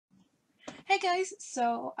Hey guys,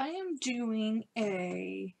 so I am doing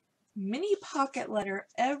a mini pocket letter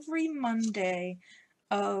every Monday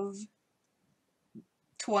of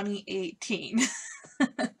 2018.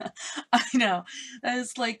 I know, that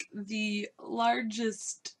is like the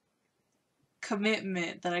largest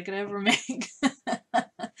commitment that I could ever make.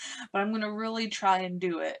 But I'm gonna really try and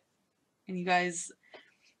do it. And you guys,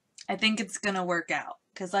 I think it's gonna work out.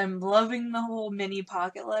 Because I'm loving the whole mini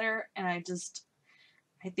pocket letter, and I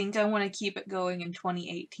think I want to keep it going in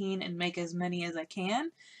 2018 and make as many as I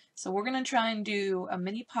can. So we're going to try and do a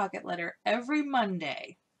mini pocket letter every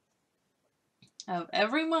Monday of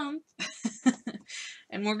every month.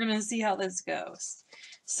 And we're going to see how this goes.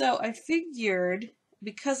 So I figured,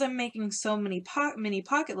 because I'm making so many mini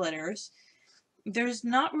pocket letters, there's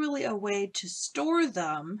not really a way to store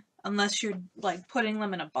them unless you're like putting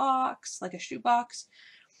them in a box, like a shoe box,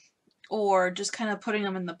 or just kind of putting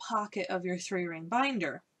them in the pocket of your 3-ring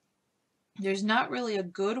binder. There's not really a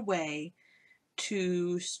good way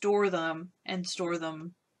to store them and store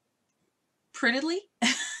them prettily.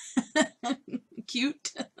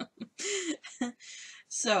 Cute.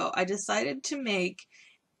 So I decided to make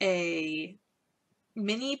a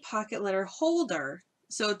mini pocket letter holder.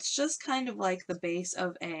 So it's just kind of like the base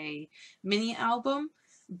of a mini album,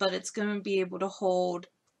 but it's going to be able to hold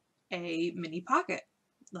a mini pocket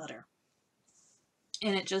letter.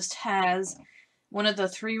 And it just has one of the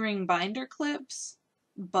 3-ring binder clips,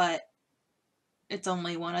 but it's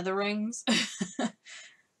only one of the rings.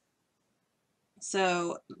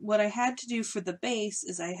 So what I had to do for the base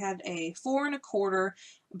is I had a 4 1/4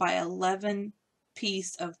 by 11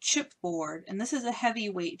 piece of chipboard, and this is a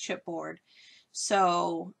heavyweight chipboard.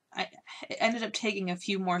 So I ended up taking a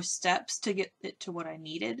few more steps to get it to what I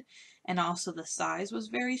needed, and also the size was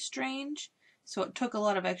very strange. So it took a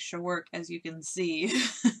lot of extra work, as you can see.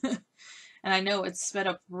 And I know it's sped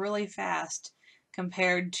up really fast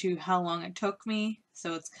compared to how long it took me,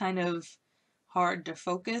 so it's kind of hard to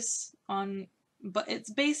focus on, but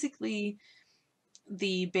it's basically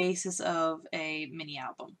the basis of a mini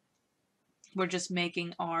album. We're just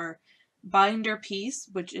making our binder piece,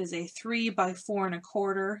 which is a 3 by 4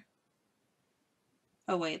 1/4.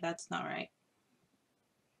 Oh wait, that's not right.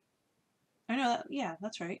 I know that, yeah,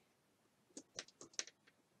 that's right.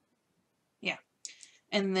 Yeah.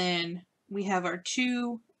 And then we have our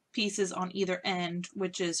 2 pieces on either end,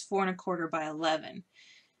 which is 4 1/4 by 11.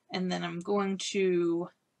 And then I'm going to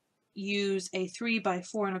use a 3 by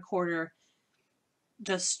 4 1/4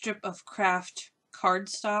 just strip of craft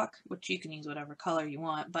cardstock, which you can use whatever color you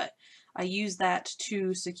want, but I use that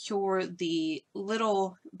to secure the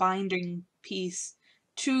little binding piece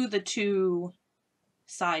to the 2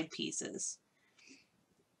 side pieces.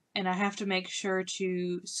 And I have to make sure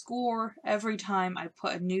to score every time I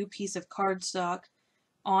put a new piece of cardstock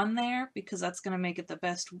on there, because that's going to make it the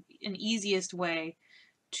best and easiest way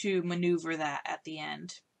to maneuver that at the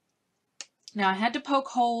end. Now I had to poke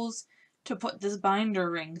holes to put this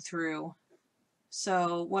binder ring through.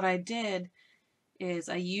 So what I did is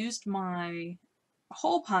I used my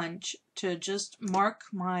hole punch to just mark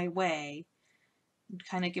my way,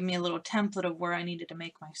 kind of give me a little template of where I needed to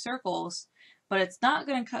make my circles, but it's not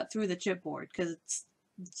going to cut through the chipboard because it's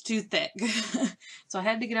too thick. So I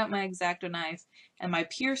had to get out my X-Acto knife and my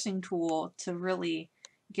piercing tool to really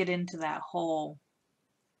get into that hole,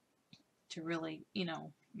 to really,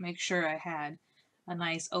 make sure I had a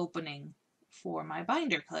nice opening for my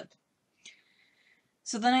binder clip.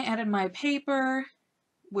 So then I added my paper,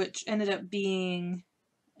 which ended up being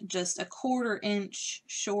just a 1/4 inch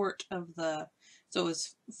short of the, so it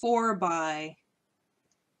was 4 by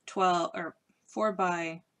 12, or 4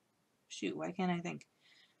 by, shoot, why can't I think?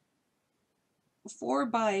 4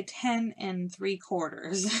 by 10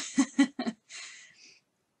 3/4.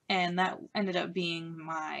 And that ended up being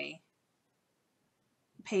my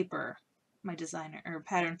paper, my designer or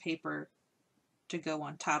pattern paper to go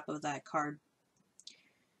on top of that card,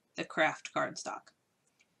 the craft cardstock.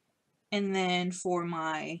 And then for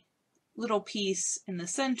my little piece in the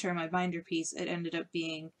center, my binder piece, it ended up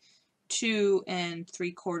being 2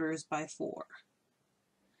 3/4 by 4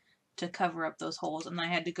 to cover up those holes. And I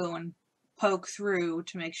had to go and poke through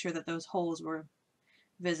to make sure that those holes were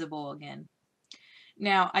visible again.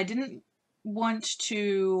 Now, I didn't want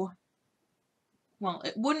to, well,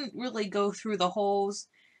 it wouldn't really go through the holes.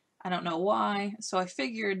 I don't know why, so I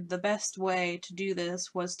figured the best way to do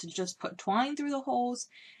this was to just put twine through the holes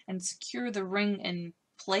and secure the ring in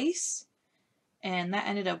place, and that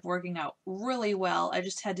ended up working out really well. I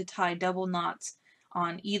just had to tie double knots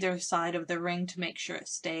on either side of the ring to make sure it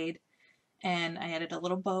stayed, and I added a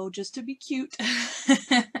little bow just to be cute.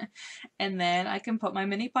 And then I can put my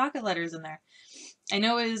mini pocket letters in there. I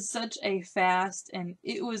know it is such a fast and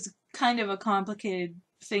it was kind of a complicated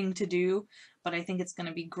thing to do, but I think it's going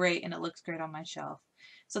to be great and it looks great on my shelf.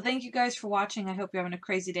 So thank you guys for watching. I hope you're having a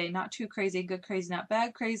crazy day. Not too crazy, good crazy, not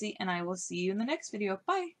bad crazy, and I will see you in the next video.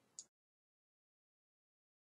 Bye!